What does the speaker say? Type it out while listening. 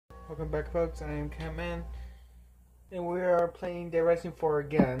Welcome back, folks. I am Catman, and we are playing Dead Rising 4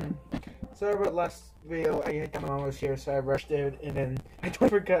 again. Sorry about last video. I had my mom was here, so I rushed it, and then I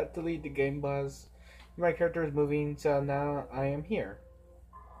forgot to leave the game bus. My character is moving, so now I am here.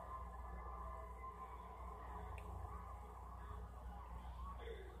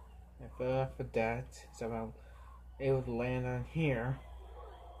 For that, so I'm able to land on here.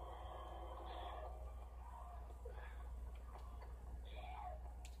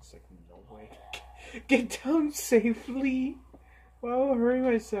 It's like no way. Get down safely. Well, I'll hurry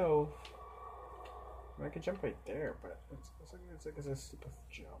myself. I could jump right there, but it's like a stupid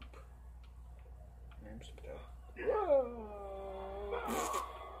jump. I'm stupid. Whoa!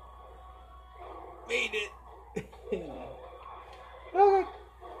 Made it. Oh,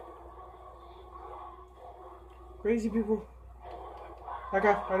 crazy people. I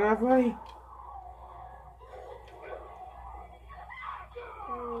don't have money.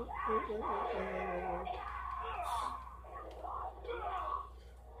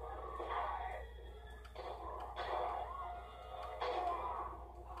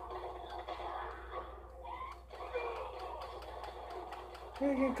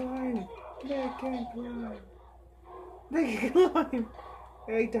 They can climb. They can climb. They can climb.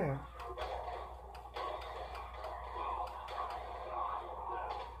 Hey there.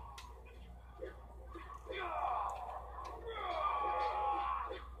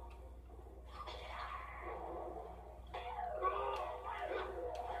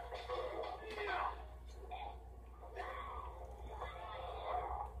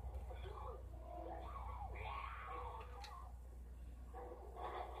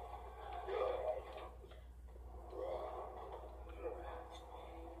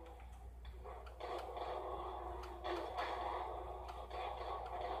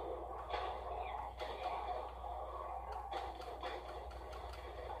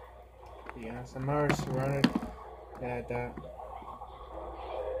 Yeah, some are surrounded that.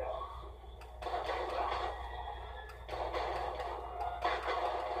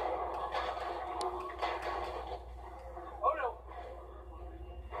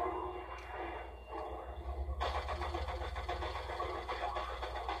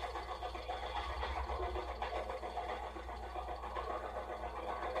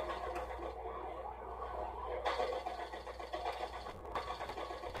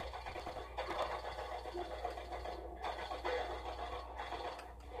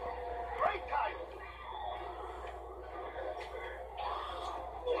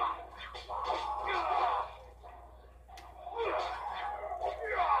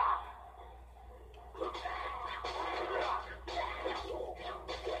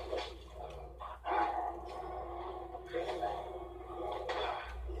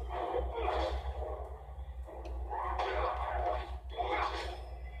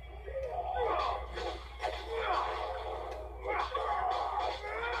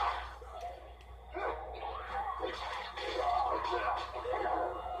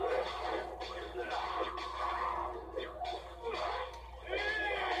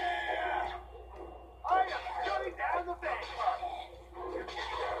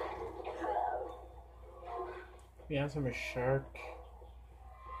 Yeah, I'm a shark,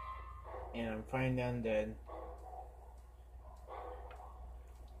 and I'm fine down dead.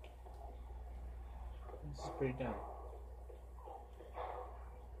 This is pretty dumb.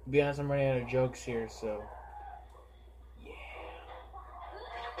 To be honest, I'm running out of jokes here, so yeah.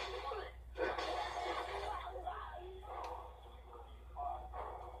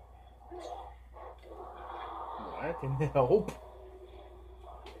 That didn't help.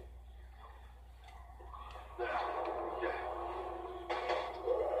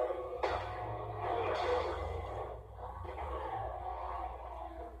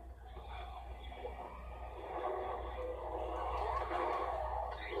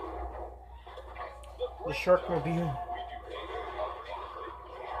 The shark review.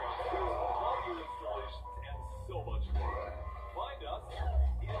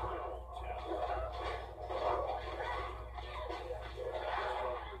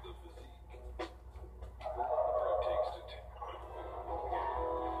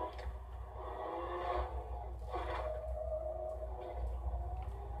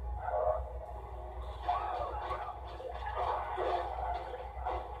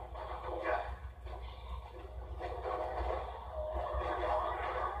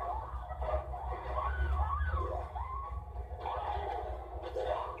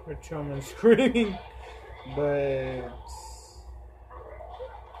 Her chum is screaming, but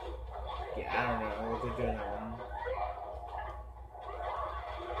yeah, I don't know what they're doing that one.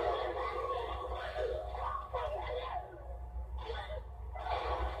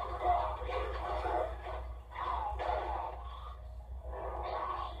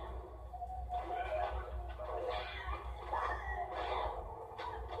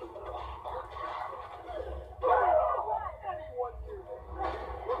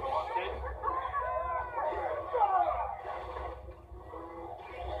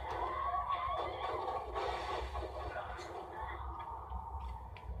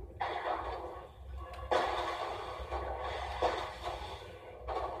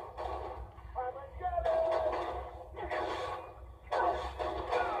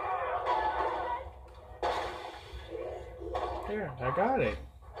 There, I got it.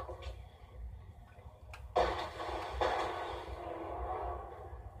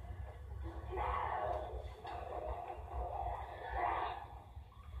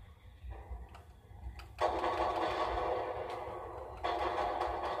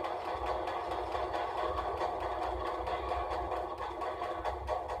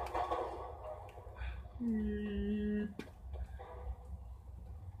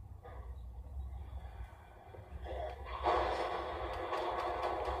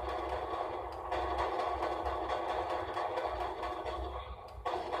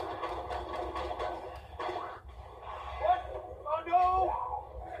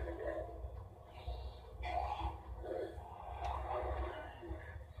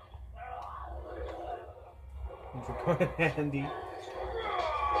 It's going handy.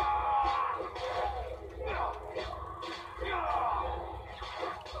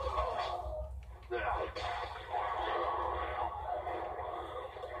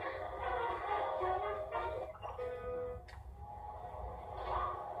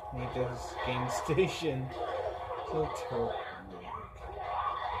 Need this game station. So terrible.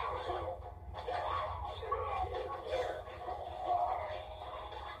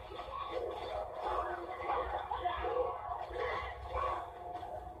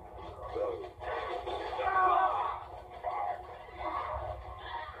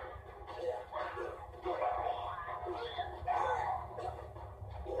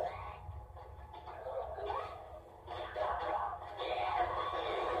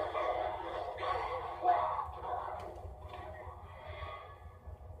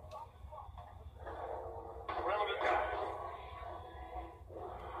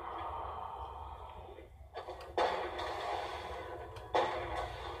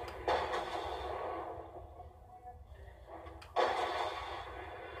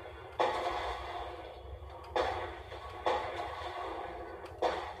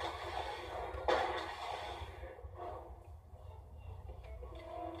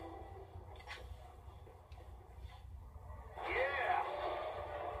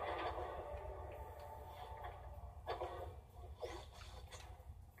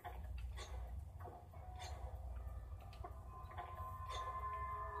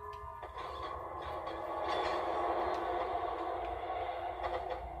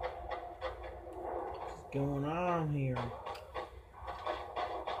 What's going on here?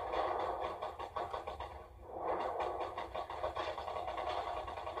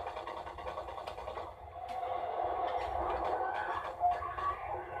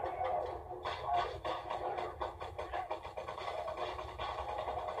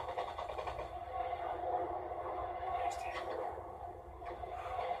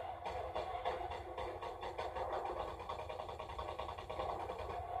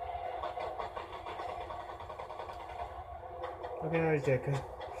 Okay, now he's dead, cause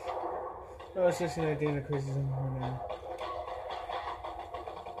I was listening to Dana Crazy's on her now.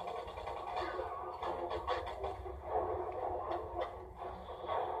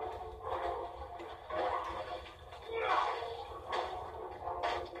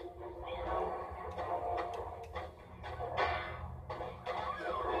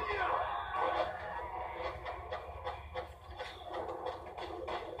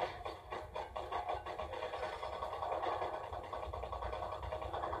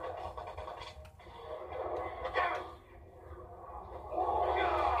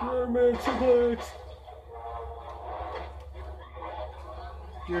 German suplex!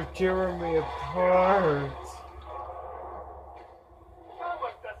 You're tearing me apart! That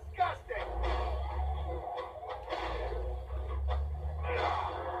was disgusting!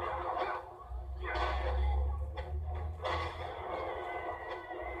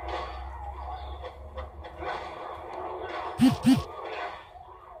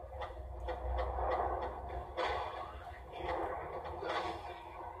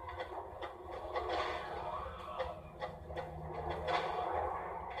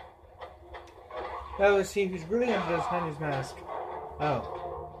 Now let's see who's really behind his mask. Oh.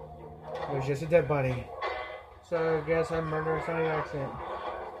 It was just a dead body. So I guess I murdered somebody by accident.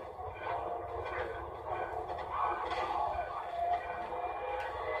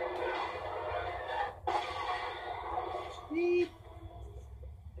 Beep.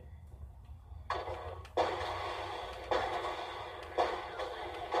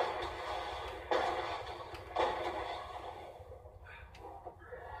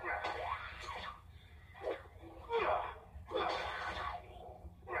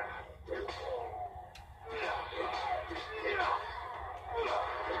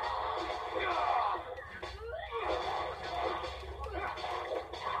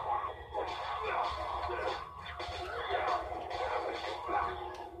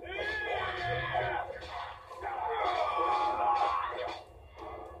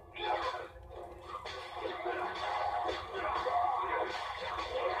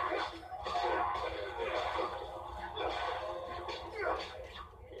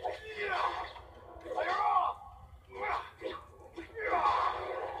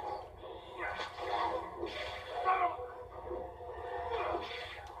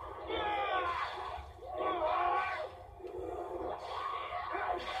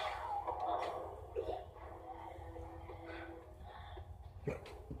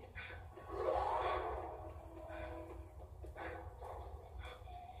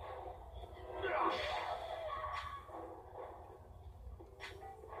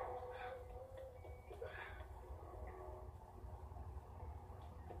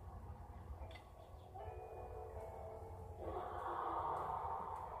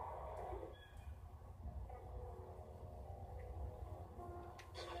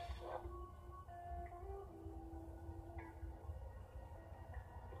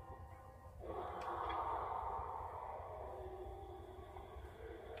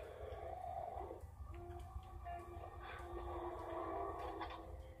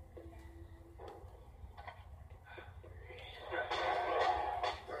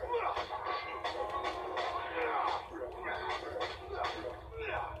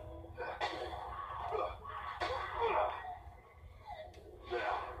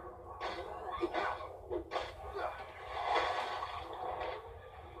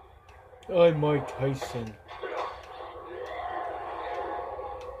 I'm Mike Tyson.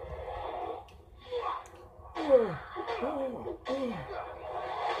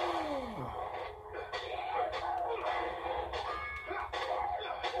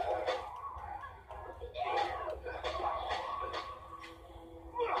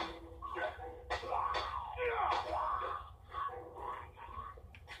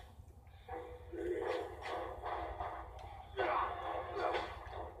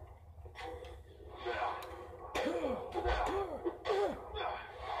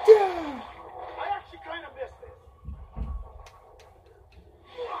 I actually kind of missed this.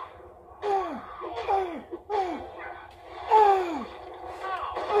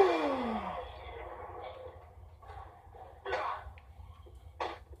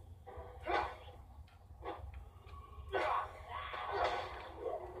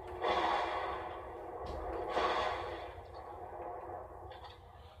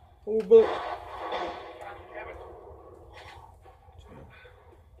 Oh, but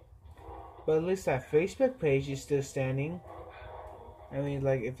at least that Facebook page is still standing. I mean,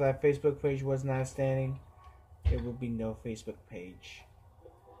 like, if that Facebook page was not standing, there would be no Facebook page.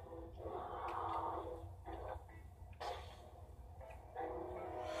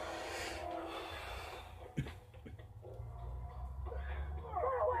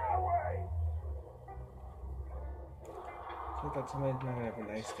 So I thought somebody's not gonna have a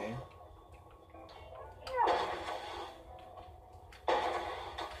nice day.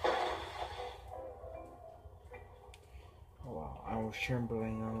 Oh wow, I was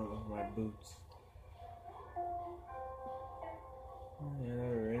trembling on my boots. Yeah, they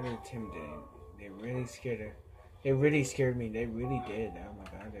were really intimidating. They really scared her. They really scared me. They really did. Oh my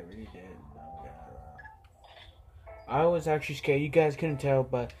god, they really did. Oh my god. I was actually scared. You guys couldn't tell,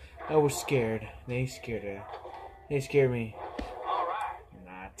 but I was scared. They scared her. They scared me. All right.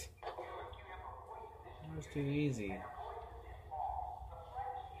 Not. That was too easy.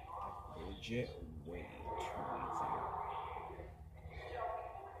 Legit way too easy.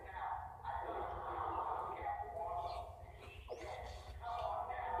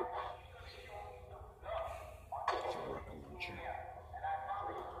 It's a rocket launcher.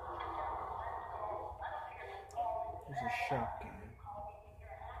 There's a shotgun.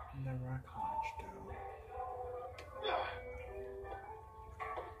 And the rocket launch though.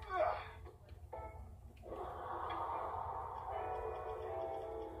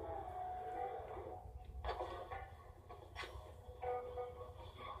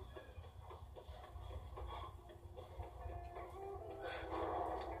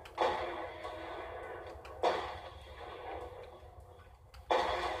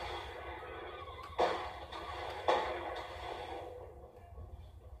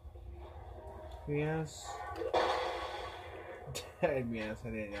 Yes. Yes, I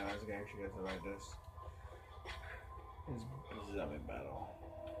didn't know I was actually going to survive this. This zombie battle.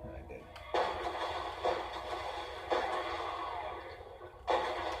 And I did.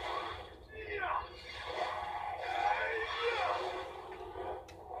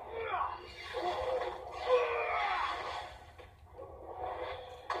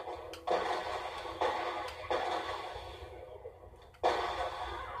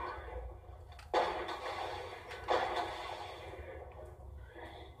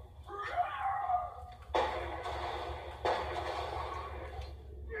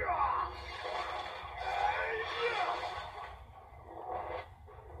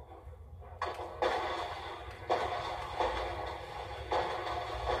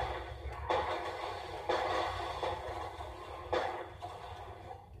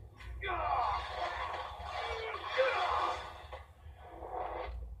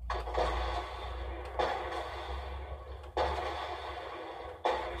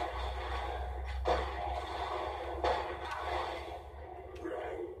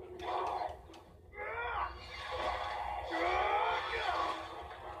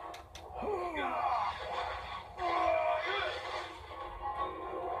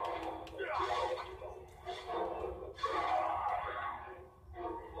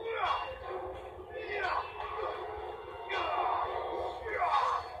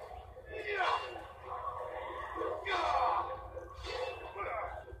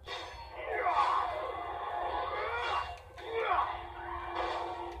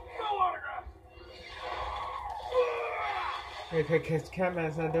 Okay, because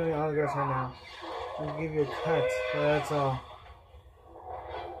Catman's not doing autographs right now. I'll give you a cut, but that's all.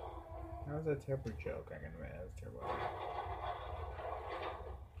 That was a terrible joke, I can admit. That was terrible.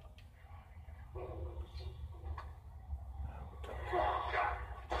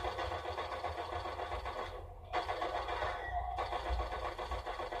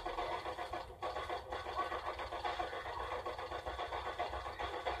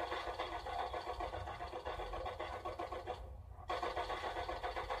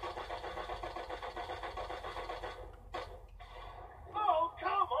 Oh,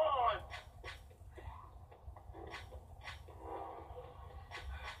 come on!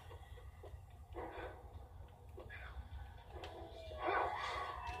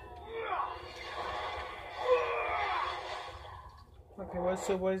 Okay, what's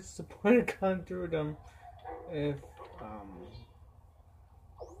the point of going through them if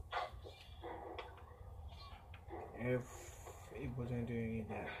if it wasn't doing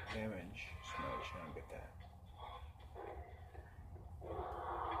any damage? Smash, I don't get that.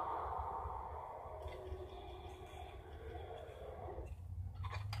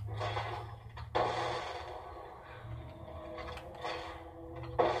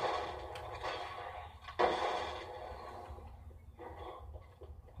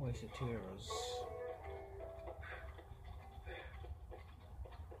 Wasted 2 arrows.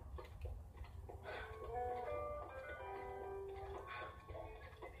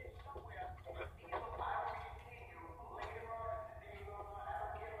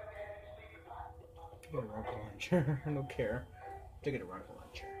 Get a rocket launcher. I don't care. Take it a rocket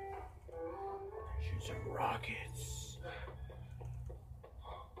launcher. Shoot some rockets.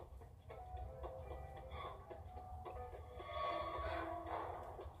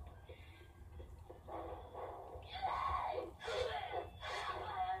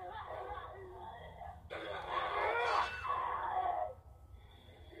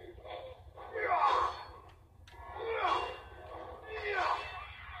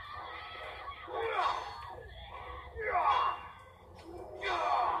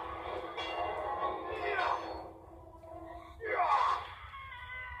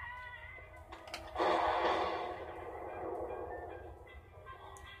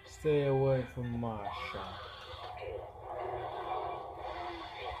 Stay away from my shop.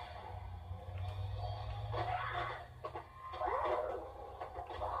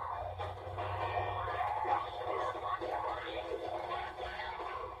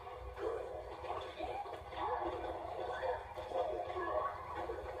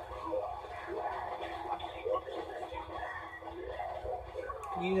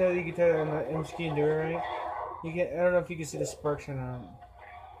 You know you can tell on the MSK do it right. You can. I don't know if you can see the sparks or not.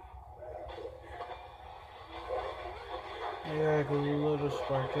 Yeah, like a little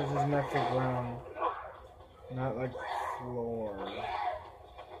spark. This is meant for ground, not like floor.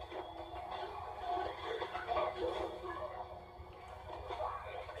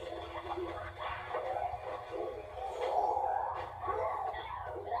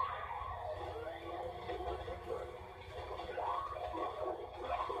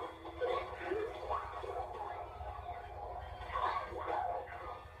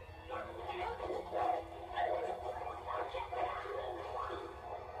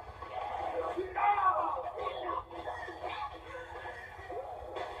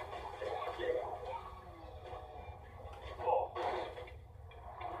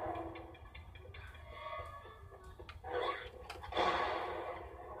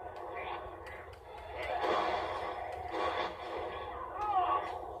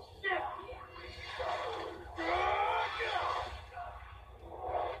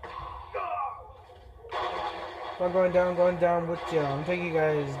 If I'm going down with you. I'm taking you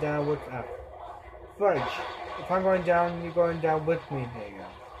guys down with Fudge. If I'm going down, you're going down with me. There you go.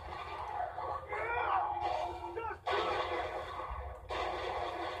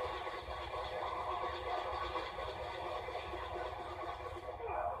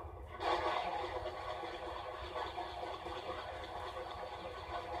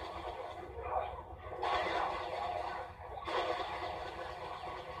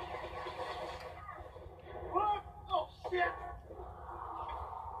 What? Oh, shit!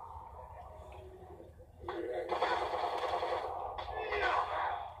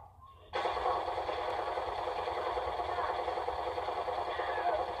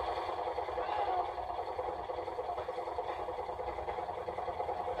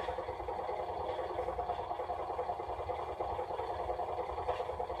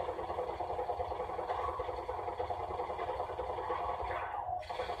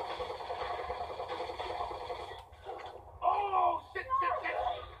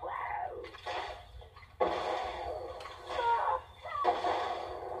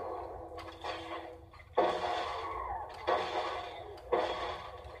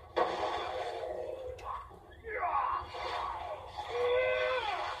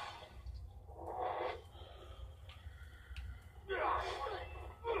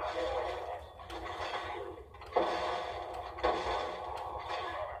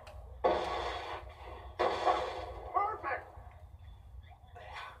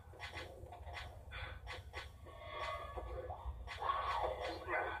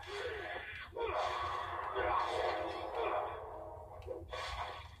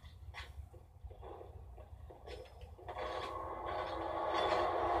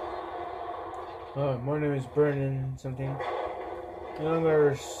 Oh, my name is Brennan something. No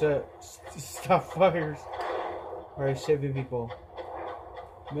longer stop fires. Alright, saving people.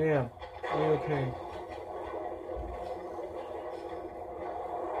 Ma'am, are you okay?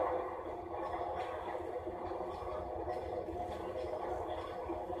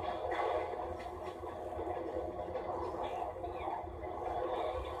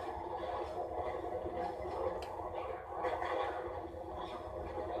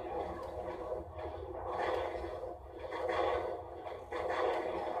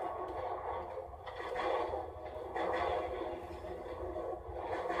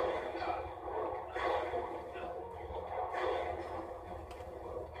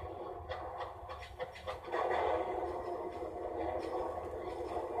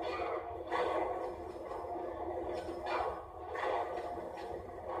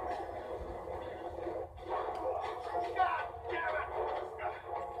 God damn it!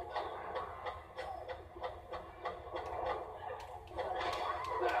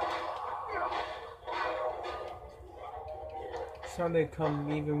 Sound they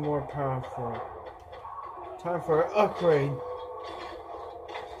come even more powerful. Time for an upgrade.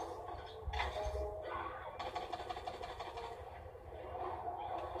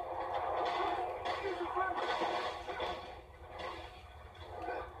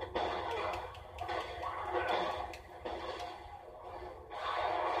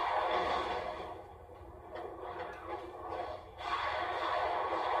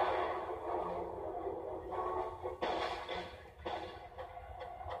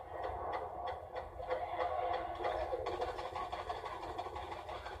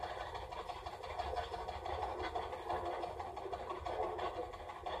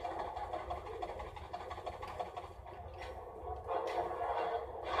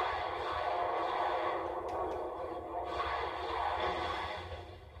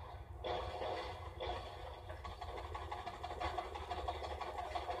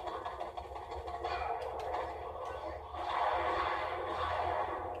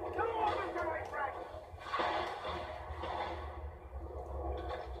 Come on, Mr. Whitebread!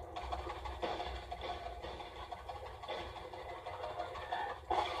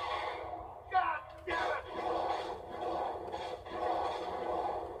 God damn it!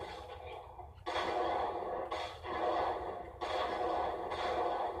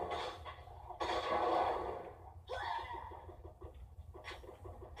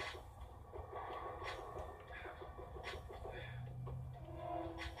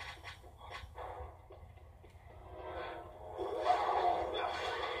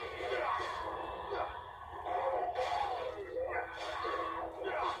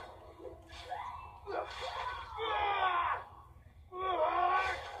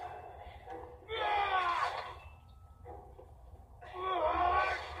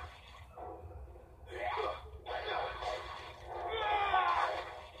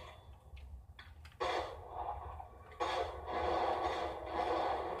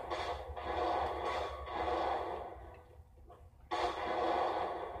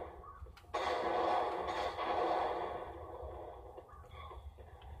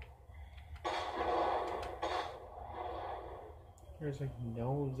 There's like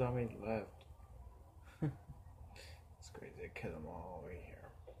no zombies left. It's crazy. I killed them all over here.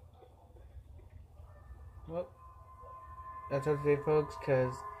 Well, that's all today, folks.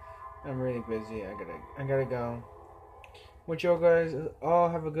 Cause I'm really busy. I gotta go. Want you all guys all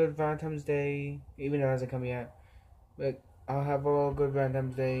have a good Valentine's Day, even though it hasn't come yet. But I'll have a good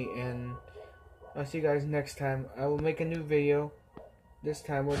Valentine's Day, and I'll see you guys next time. I will make a new video. This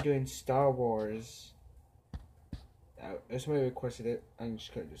time we're doing Star Wars. If somebody requested it, I'm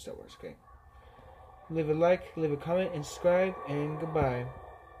just gonna do Star Wars, okay? Leave a like, leave a comment, and subscribe, and goodbye.